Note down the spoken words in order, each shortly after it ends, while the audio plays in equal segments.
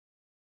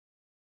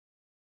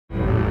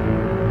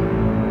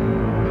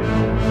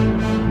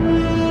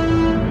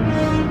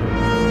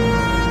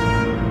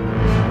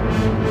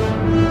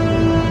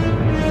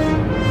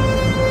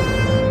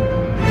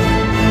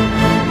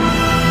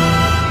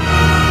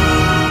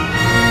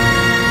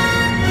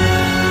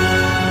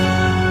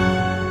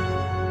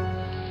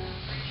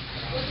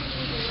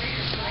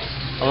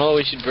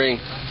we should bring?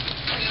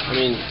 I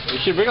mean,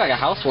 we should bring like a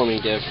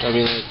housewarming gift. I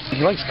mean, like,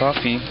 he likes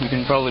coffee. We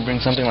can probably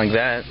bring something like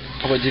that.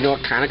 oh, but do you know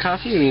what kind of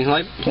coffee? I mean,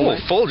 like,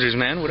 Folgers,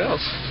 man. What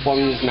else? well,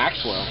 I mean, it's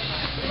Maxwell.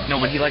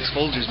 No, but he likes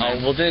Folgers, man.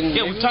 Oh, well then.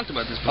 Yeah, we've talked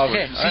about this before.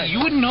 Okay, see, you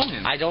wouldn't know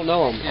him. I don't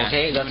know him. Yeah,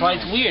 okay, that's why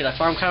it's weird. That's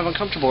why I'm kind of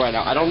uncomfortable right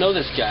now. I don't know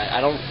this guy.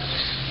 I don't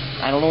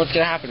know what's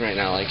gonna happen right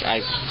now. Like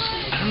I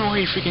don't know why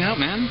you're freaking out,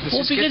 man.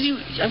 Well, because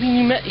you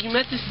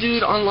met this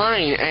dude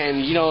online,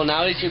 and you know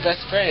now he's your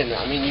best friend.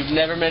 I mean, you've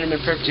never met him in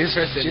person.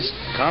 Just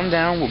calm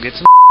down. We'll get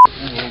some.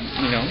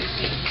 You know.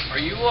 Are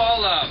you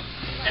all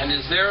and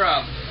is there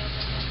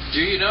do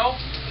you know?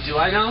 Do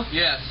I know?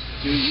 Yes.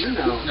 Do you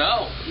know?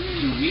 No.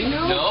 Do we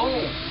know? No.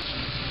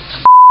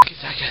 What the is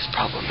that guy's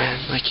problem, man?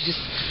 Like it's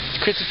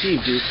Christmas Eve,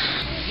 dude.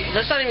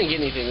 Let's not even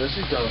get anything. Let's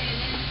just go.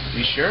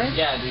 You sure?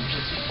 Yeah, dude.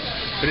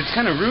 But it's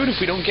kind of rude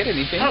if we don't get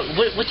anything.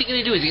 What's he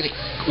gonna do? Is he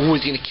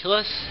gonna kill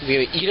us? Is he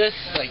gonna eat us?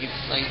 Like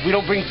we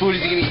don't bring food.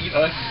 Is he gonna eat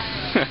us?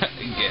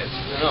 I guess.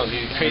 No,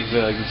 dude. Crazy.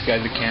 This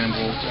guy's a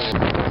cannibal.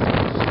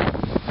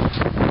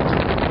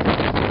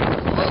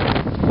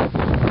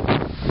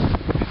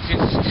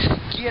 Just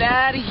get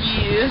out of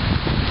here.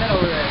 Get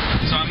over there.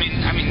 So I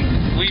mean,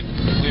 we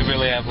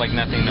really have like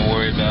nothing to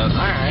worry about.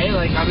 All right.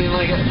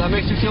 That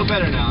makes me feel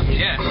better now. I mean,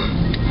 yeah.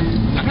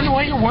 I don't know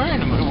why you're wearing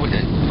them.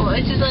 Well,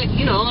 it's just like,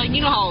 you know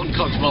how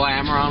uncomfortable I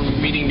am around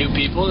meeting new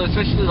people,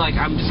 especially like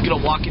I'm just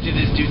gonna walk into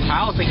this dude's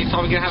house, like he's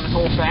probably gonna have his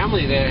whole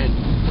family there,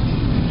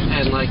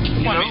 and like,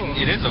 you know. I mean,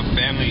 it is a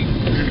family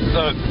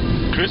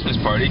Christmas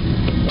party.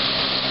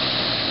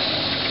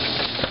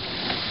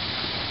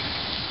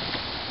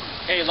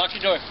 Hey, lock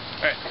your door.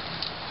 All right.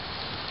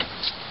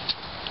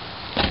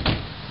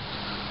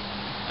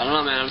 I don't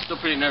know, man. I'm still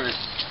pretty nervous.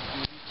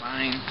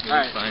 Fine. All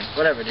right. Fine.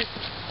 Whatever, dude.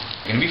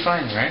 You're gonna be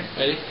fine, right?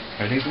 Ready?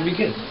 Everything's gonna be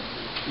good.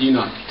 You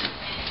know.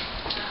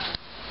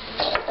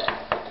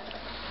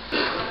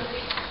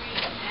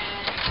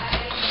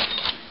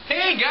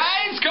 Hey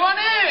guys, come on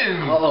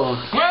in! Oh.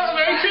 Well,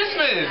 Merry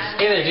Christmas!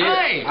 Hey there, dude.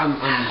 Hi. I'm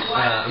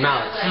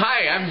Alex.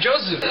 Hi, I'm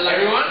Joseph.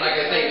 Everyone,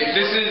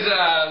 this is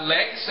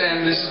Lex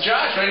and this is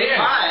Josh right here.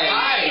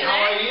 Hi.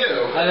 How are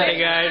you? Hey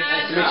guys.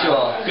 Nice to meet you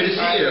all. Good to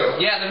see you.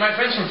 Yeah, they're my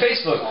friends from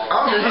Facebook.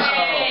 Oh,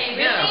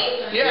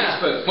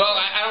 Yeah. Facebook. Well,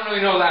 I don't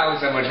really know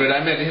Alex that much, but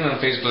I met him on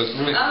Facebook.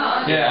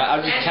 Yeah,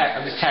 I'm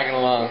just tagging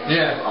along.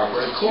 Yeah.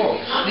 Awkward. Cool.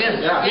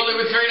 Yeah. Well, it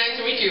was very nice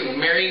to meet you.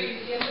 Merry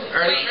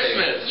early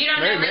Christmas. You don't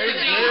know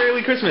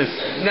Merry Christmas.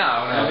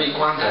 No. Happy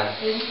Kwanzaa.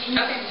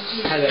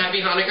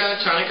 Happy Hanukkah,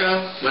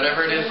 Chanukah,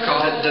 whatever it is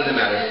called. It doesn't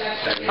matter.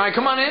 Alright,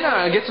 come on in.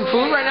 Get some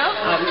food right now.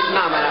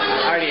 Nah, man.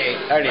 I already ate.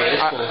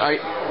 It's cool.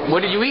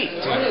 What did you eat?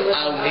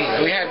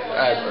 We had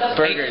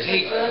burgers.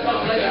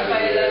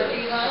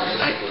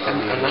 I'm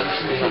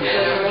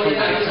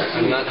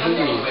not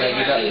hungry.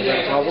 Is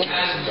that a problem?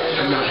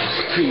 I'm not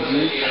hungry,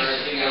 dude.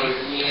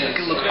 It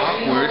could look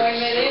awkward.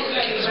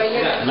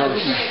 No,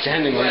 she's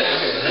standing right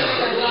there.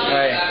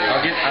 Alright,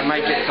 I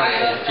might get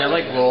something. Do you have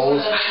like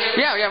rolls?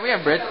 Yeah, we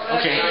have bread.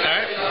 Okay.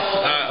 Alright.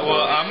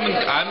 Well, I'm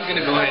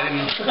gonna go ahead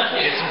and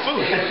get some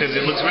food because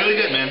it looks really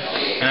good, man.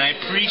 And I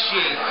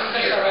appreciate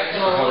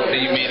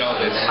that you made all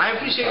this. I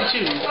appreciate it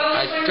too.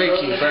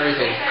 Thank you for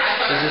everything.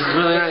 This is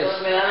really nice.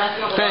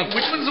 Thanks.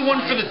 Which one's the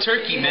one for the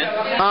turkey, man?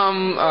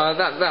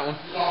 That one.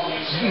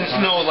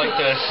 No, like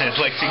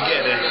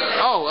together.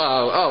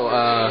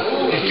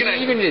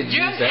 You can just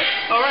use that.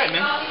 All right,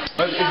 man.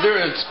 Is there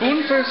a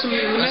spoon for some?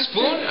 A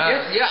spoon?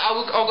 Yeah,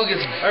 I'll go get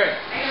some. All right.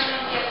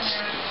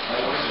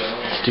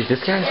 Dude,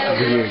 this guy's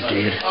weird,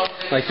 dude.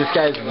 Like, this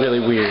guy's really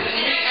weird.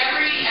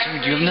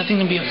 Dude, you have nothing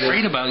to be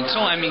afraid about.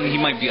 So, I mean, he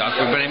might be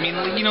awkward, but I mean,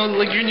 you know,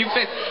 like your new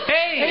face.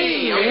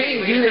 Hey,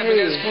 dude, have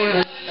a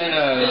spoon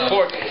and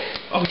fork.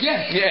 Oh,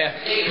 yeah.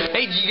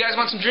 Hey, do you guys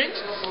want some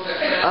drinks?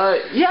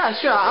 Yeah,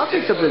 sure. I'll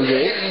take something to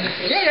drink.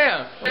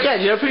 Yeah. Yeah,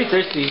 dude, I'm pretty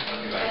thirsty.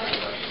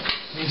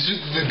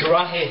 The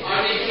garage.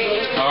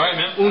 Alright,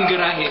 man.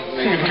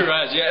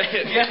 Garage,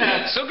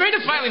 yeah. So great to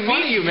finally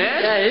meet you,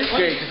 man. Yeah, it is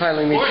great to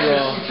finally meet you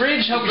all. Some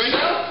fridge, help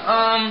yourself.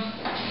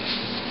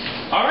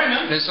 Alright,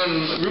 man. There's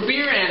some root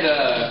beer and,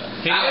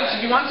 Alex,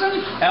 if you want some?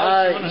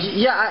 Alex,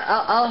 yeah,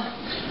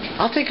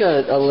 I'll take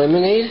a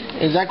lemonade.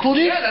 Is that cool,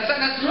 dude? Yeah,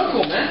 that's real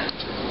cool, man.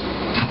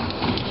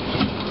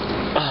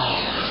 Oh.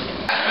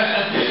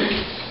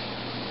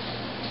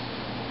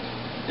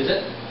 Is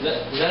that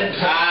it?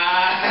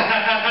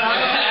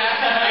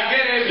 I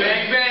get it,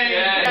 bang.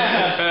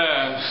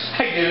 Yeah.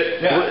 I get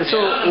it. Yeah. So,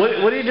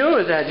 what are you doing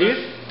with that, dude?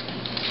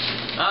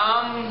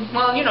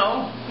 Well, you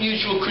know,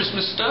 usual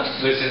Christmas stuff.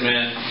 Listen,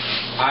 man,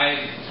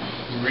 I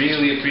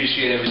really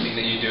appreciate everything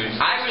that you're doing.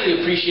 I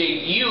really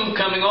appreciate you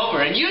coming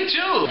over, and you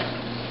too.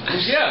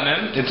 Yeah,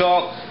 man. It's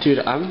all... Dude,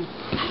 I'm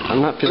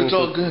not feeling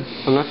good.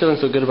 I'm not feeling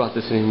so good about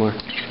this anymore.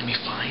 You're gonna be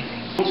fine.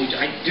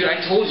 Dude, I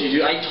told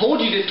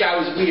you this guy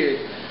was weird.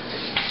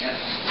 Yeah.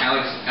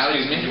 Alex,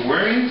 man, you're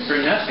worrying for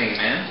nothing,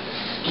 man.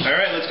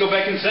 Alright, let's go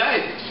back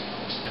inside.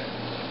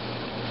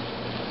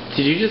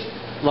 Did you just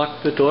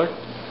lock the door?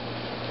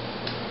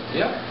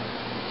 Yeah.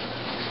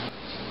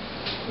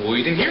 Well,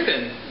 you didn't hear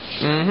then.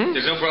 Mm-hmm.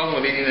 There's no problem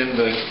with eating in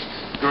the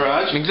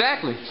garage.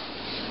 Exactly.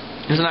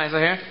 It's nice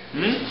out here.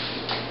 It's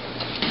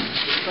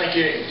like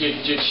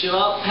your chill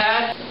out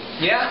pad.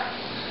 Yeah,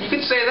 you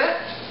could say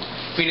that.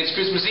 I mean, it's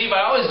Christmas Eve.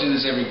 I always do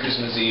this every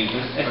Christmas Eve.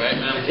 Right,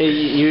 man?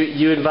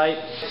 You invite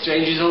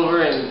strangers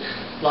over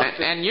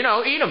and you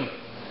know, eat them.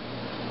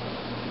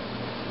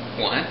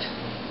 What?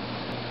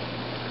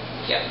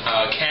 Yeah.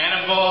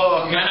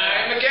 Cannibal. I'm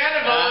a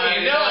cannibal.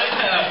 You know it.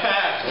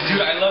 Dude,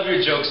 I love your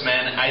jokes,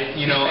 man. I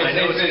know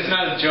it's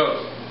not a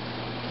joke.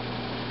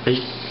 There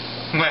you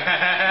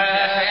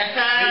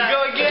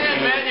go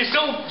again, man. You're so.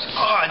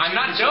 Oh, I'm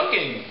not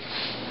joking.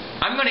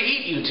 I'm gonna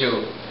eat you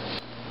two.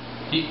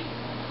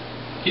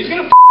 He's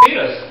gonna eat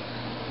us.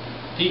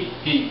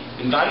 He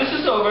invited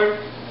us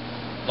over,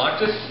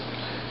 locked us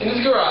in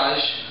his garage,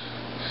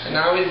 and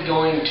now he's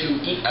going to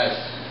eat us.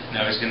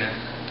 Now he's gonna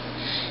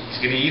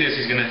eat us.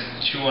 He's gonna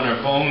chew on our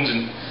bones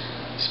and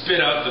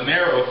spit out the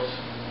marrow.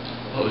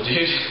 Oh,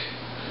 dude.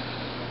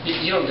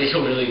 You don't think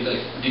he'll really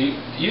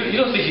you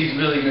don't think he's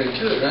really gonna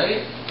do it,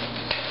 right?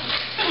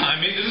 I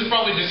mean, this is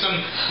probably just some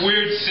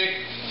weird, sick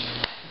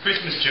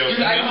Christmas joke.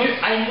 Dude,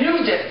 I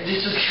knew that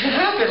this was gonna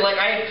happen. Like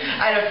I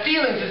had a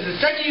feeling since the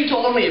second you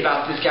told me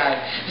about this guy,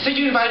 the second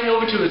you invited me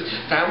over to his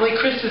family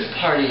Christmas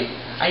party,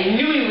 I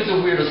knew he was a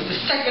weirdo since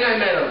the second I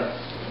met him.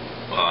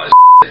 Oh,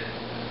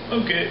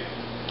 okay.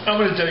 I'm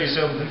gonna tell you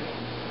something.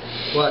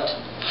 What?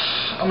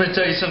 I'm gonna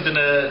tell you something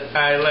that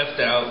I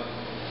left out.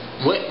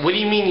 What do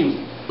you mean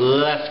you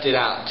left it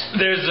out?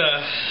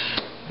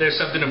 There's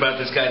something about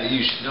this guy that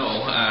you should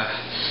know.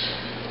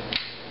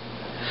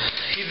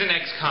 He's an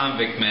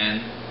ex-convict, man.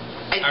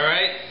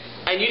 Alright?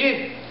 And you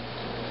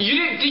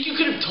didn't think you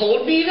could have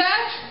told me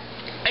that?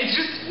 I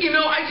just, you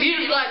know, I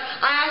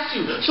asked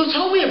you, so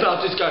tell me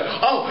about this guy.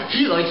 Oh,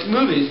 he likes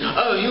movies.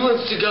 Oh, he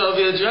wants to go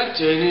be a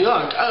director in New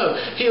York. Oh,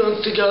 he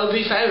wants to go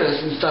be famous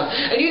and stuff.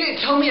 And you didn't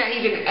tell me that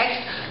he's an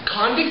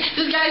ex-convict?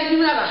 This guy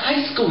doesn't even have a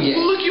high school yet.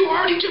 Well, look, you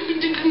already jumped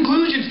into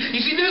conclusions.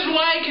 You see, this is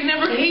why I can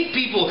never hate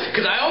people.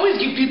 Because I always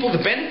give people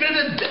the benefit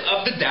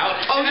of the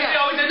doubt. Oh, and yeah.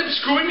 they always end up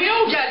screwing me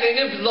over. Yeah, they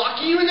end up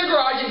locking you in the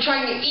garage and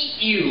trying to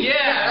eat you.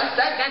 Yeah.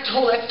 That's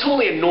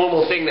totally a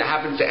normal thing that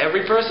happens to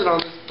every person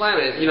on this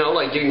planet. You know,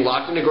 like getting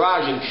locked in the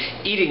garage and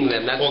eating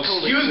them. That's well,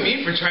 totally excuse cool.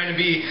 me for trying to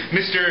be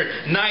Mr.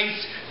 Nice,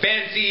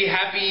 fancy,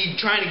 happy,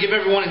 trying to give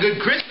everyone a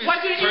good Christmas. Why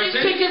couldn't you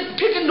just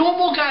pick a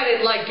normal guy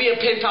to like be a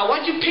pen pal?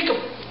 Why'd you pick a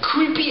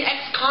creepy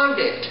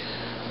ex-convict?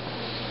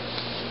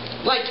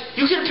 Like,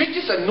 you could have picked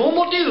just a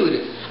normal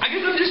dude. I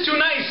guess I'm just too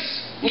nice.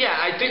 Yeah,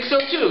 I think so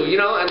too, you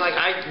know, and like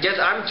I guess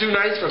I'm too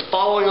nice for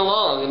following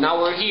along, and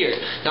now we're here.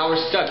 Now we're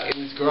stuck in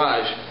this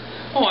garage.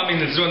 Oh, I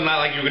mean, it's not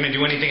like you're gonna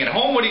do anything at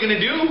home. What are you gonna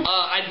do?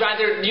 I'd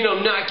rather, you know,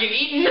 not get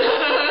eaten.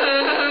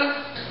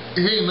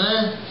 Hey,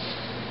 man.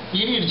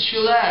 You need to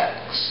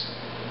chillax.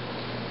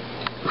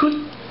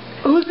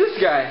 Who's this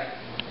guy?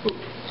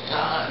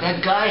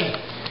 That guy.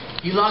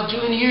 He locked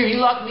you in here. He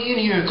locked me in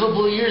here a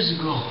couple of years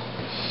ago.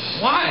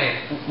 Why?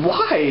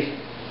 Why?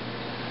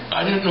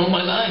 I didn't know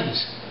my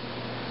lines.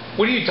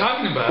 What are you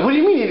talking about? What do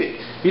you mean?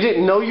 You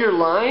didn't know your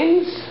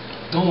lines?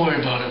 Don't worry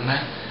about it,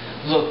 man.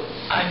 Look,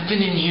 I've been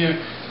in here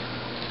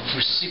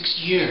for 6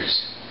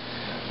 years.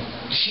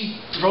 She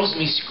throws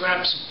me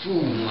scraps of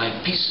food,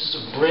 like pieces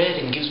of bread,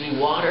 and gives me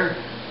water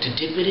to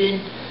dip it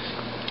in.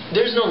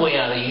 There's no way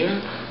out of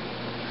here.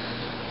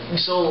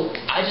 So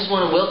I just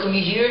want to welcome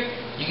you here.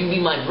 You can be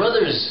my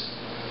brothers.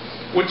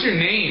 What's your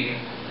name?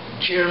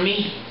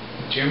 Jeremy.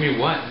 Jeremy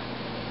what?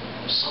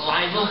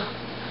 Saliva.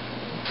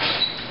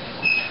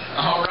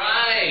 All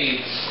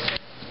right.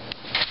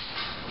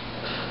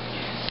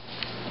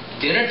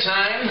 Dinner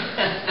time.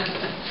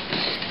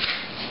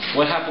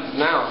 What happens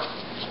now?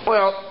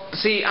 Well,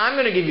 see, I'm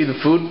going to give you the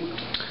food,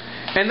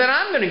 and then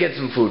I'm going to get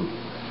some food.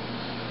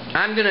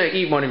 I'm going to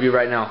eat one of you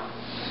right now.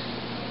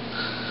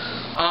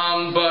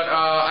 But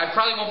I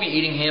probably won't be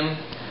eating him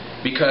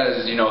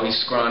because, you know, he's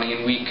scrawny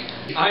and weak.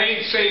 I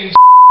ain't saying.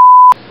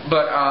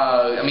 But,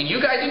 I mean,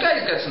 you guys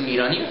got some meat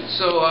on you,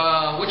 so,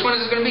 which one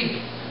is it going to be?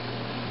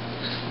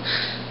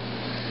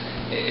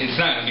 It's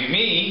not going to be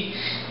me.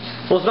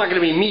 Well, it's not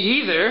going to be me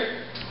either.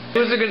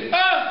 Who's it going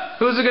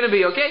to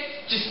be,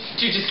 okay? Just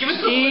give us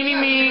the Eeny,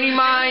 meeny,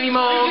 miny,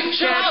 mo.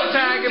 Chill out,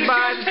 dude. Just give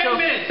us 10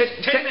 minutes.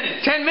 10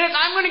 minutes. 10 minutes?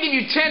 I'm going to give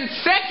you 10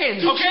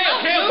 seconds. Okay.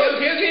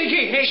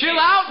 Hey, Chill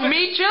out,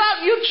 me. Chill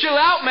out. You chill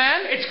out,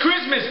 man. It's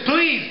Christmas,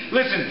 please.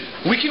 Listen,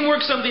 we can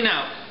work something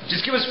out.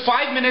 Just give us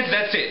 5 minutes,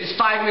 that's it. It's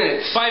 5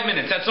 minutes. 5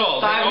 minutes, that's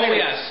all. 5 That's all we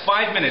minutes. ask.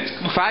 5 minutes.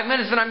 Come on. 5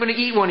 minutes, then I'm going to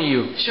eat one of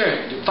you. Sure,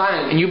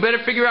 fine. And you better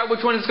figure out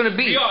which one it's going to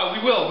be.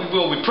 We will,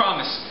 we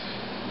promise.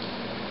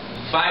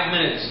 5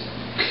 minutes.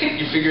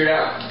 You figure it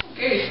out.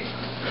 Okay.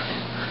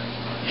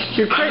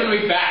 You're I'm crazy. going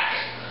to be back,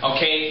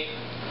 okay,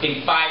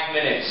 in 5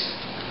 minutes.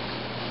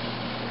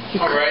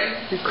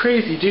 Alright? You're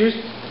crazy, dude.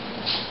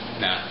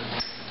 Nah.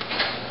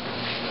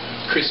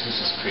 Christmas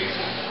is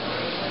crazy.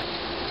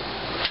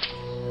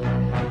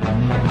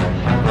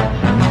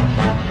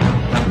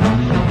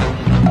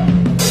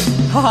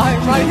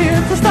 I'm right here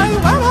to stay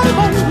where I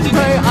want to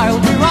stay. I'll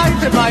be right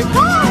in my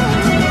prime.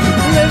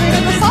 Living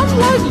in the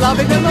sunlight,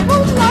 loving in the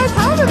moonlight,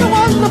 having a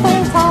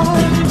wonderful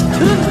time.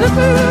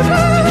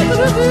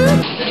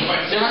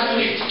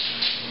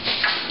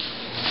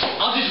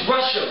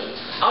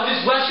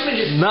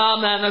 Nah,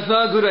 man, that's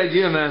not a good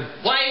idea, man.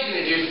 Why isn't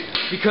it, dude?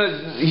 Because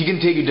he can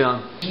take you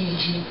down.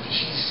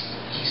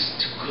 He's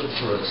too good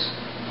for us.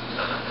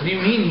 What do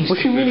you mean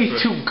What do you mean he's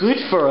too good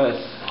for us?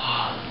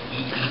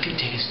 He can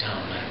take us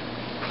down, man.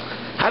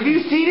 Have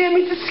you seen him?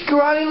 He's a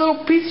scrawny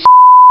little piece of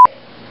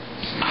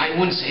I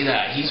wouldn't say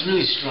that. He's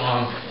really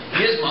strong.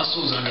 He has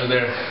muscles under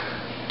there.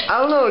 I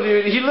don't know,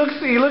 dude. He looks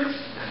pretty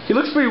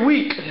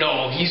weak.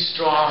 No, he's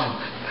strong.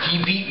 He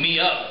beat me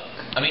up.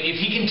 I mean, if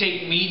he can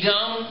take me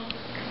down,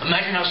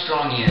 imagine how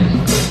strong he is.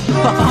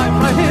 I'm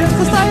right here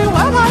to stay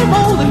when I'm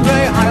old and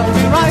grey. I'll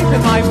be right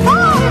in my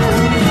prime,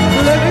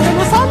 living in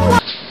the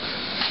sunlight.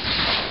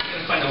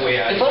 Gotta find a way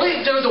out. If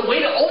only there was a way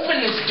to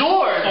open this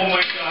door. Oh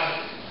my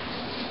god.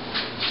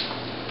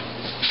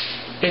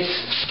 It's...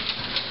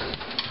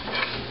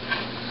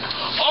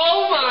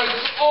 Oh my...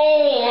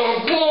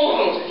 Oh,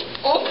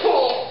 oh, oh,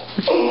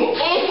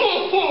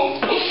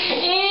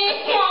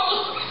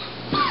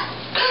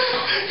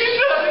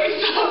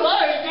 He's not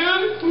alive,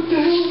 dude. What the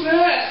hell is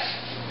that?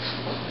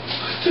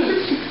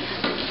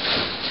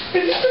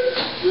 It's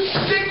a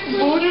thick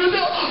voodoo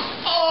doll.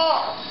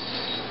 Oh.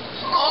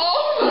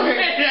 Oh my...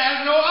 It has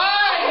no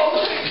eyes.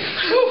 Oh.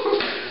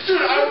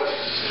 Dude,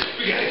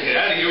 we gotta get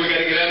out of here.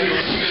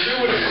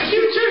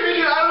 Dude, Jeremy,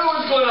 dude, I don't know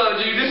what's going on,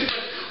 dude.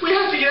 We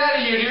have to get out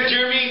of here, dude.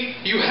 Jeremy,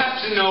 you have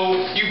to know.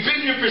 You've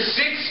been here for 6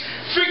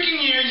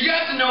 freaking years. You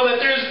have to know that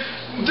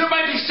there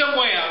might be some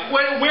way out.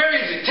 Where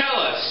is it? Tell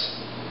us.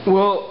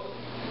 Well,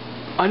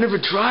 I never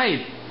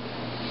tried.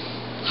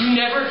 You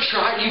never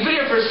tried? You've been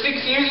here for 6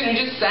 years and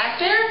you just sat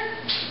there?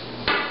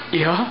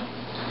 Yeah?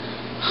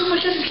 Oh my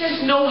god, this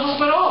guy's no help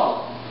at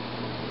all.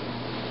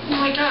 Oh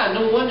my god,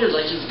 no wonder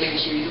like he's been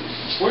here.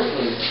 He's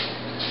worthless.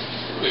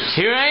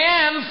 Here I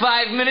am.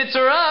 5 minutes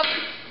are up.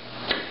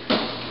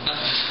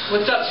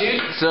 What's up, dude?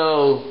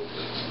 So,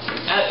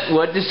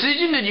 what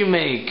decision did you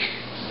make?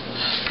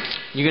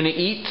 You gonna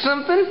eat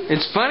something?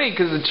 It's funny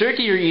because the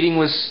turkey you're eating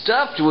was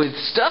stuffed with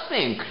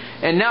stuffing,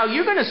 and now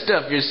you're gonna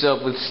stuff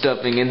yourself with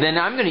stuffing, and then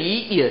I'm gonna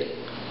eat you.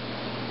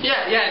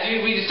 Yeah,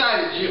 dude. We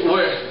decided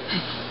we're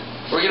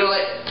gonna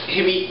let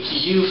him eat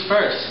you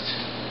first.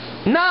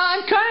 Nah,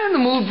 I'm kind of in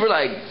the mood for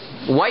like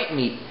white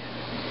meat.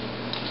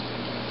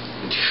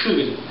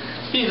 Dude,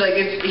 he's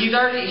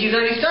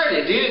already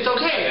started, dude. It's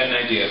okay. I had an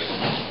idea.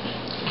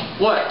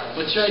 What?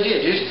 What's your idea,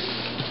 dude?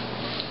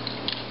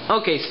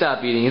 Okay,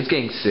 stop eating. It's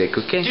getting sick,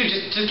 okay? Dude,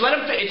 just let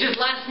him. It's his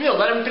last meal.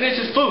 Let him finish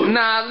his food.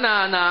 Nah.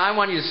 I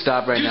want you to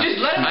stop right Dude, now.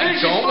 just let him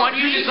finish his food.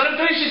 Just let him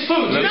finish his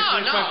food. Let me No,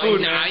 finish my food,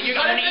 man. You're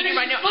gonna eat it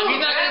right now.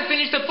 He's not gonna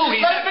finish the food.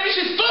 Let him finish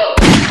his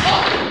food.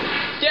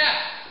 Oh.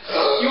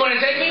 Yeah. You wanna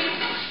take me?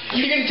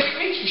 You gonna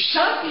take me? You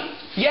shot me.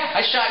 Yeah,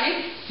 I shot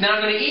you. Now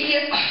I'm gonna eat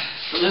you.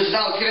 So this is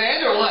how it's gonna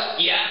end, or what?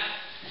 Yeah.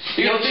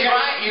 You're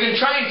gonna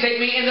try and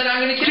take me, and then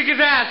I'm gonna Kick his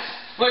ass.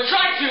 Well,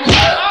 try to.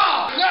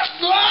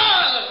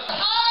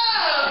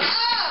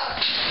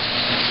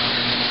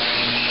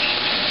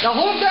 Now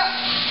hold that.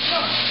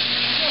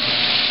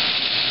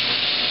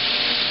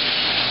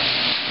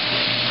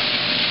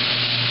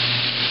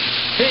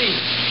 Hey,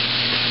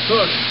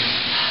 look.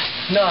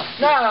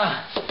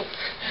 Nah.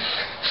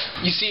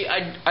 You see,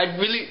 I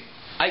really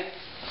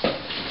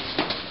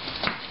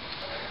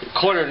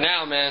Cornered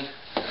now, man.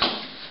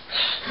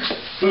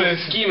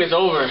 Listen. Scheme is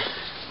over.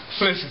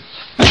 Listen.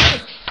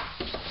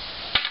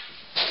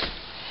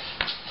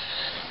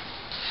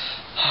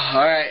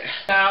 Alright.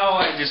 Now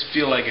I just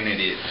feel like an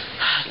idiot.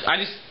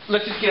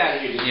 Let's just get out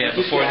of here. Yeah,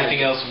 Let's before get out of anything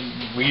here. else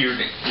weird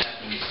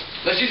happens.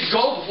 Let's just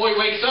go before he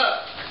wakes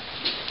up.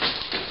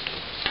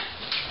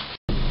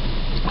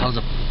 That was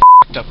a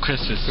up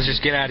Christmas. Let's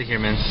just get out of here,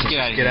 man. Get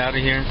out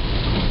of here.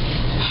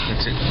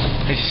 That's it.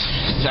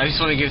 I just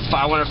want to get.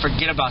 I want to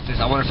forget about this.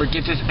 I want to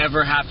forget this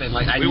ever happened.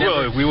 Like We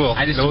will.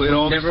 I just it'll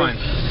all be never. fine.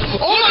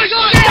 Oh my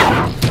god!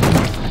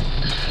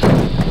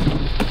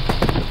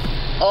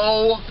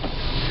 Oh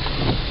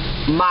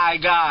my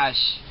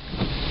gosh!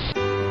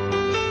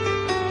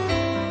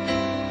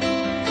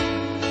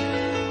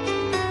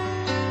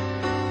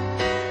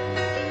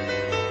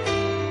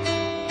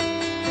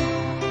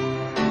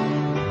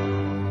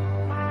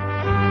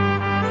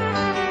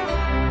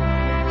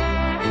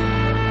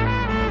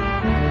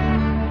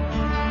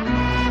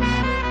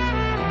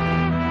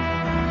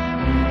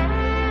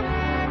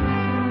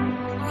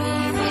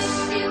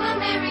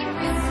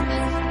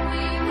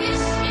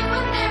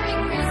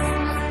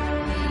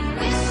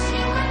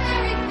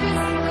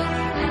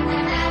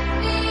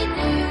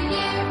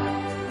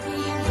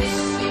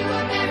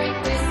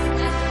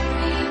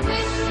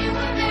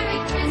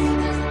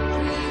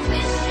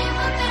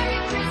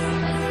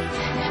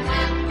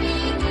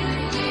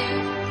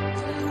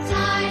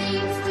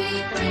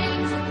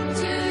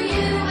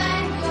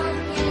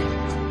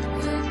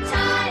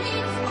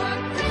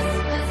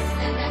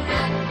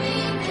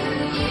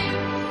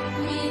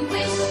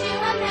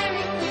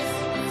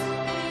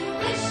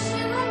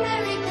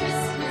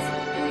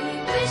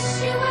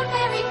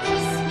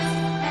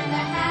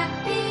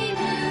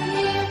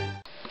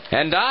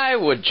 And I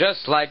would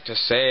just like to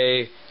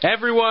say,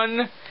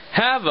 everyone,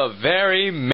 have a very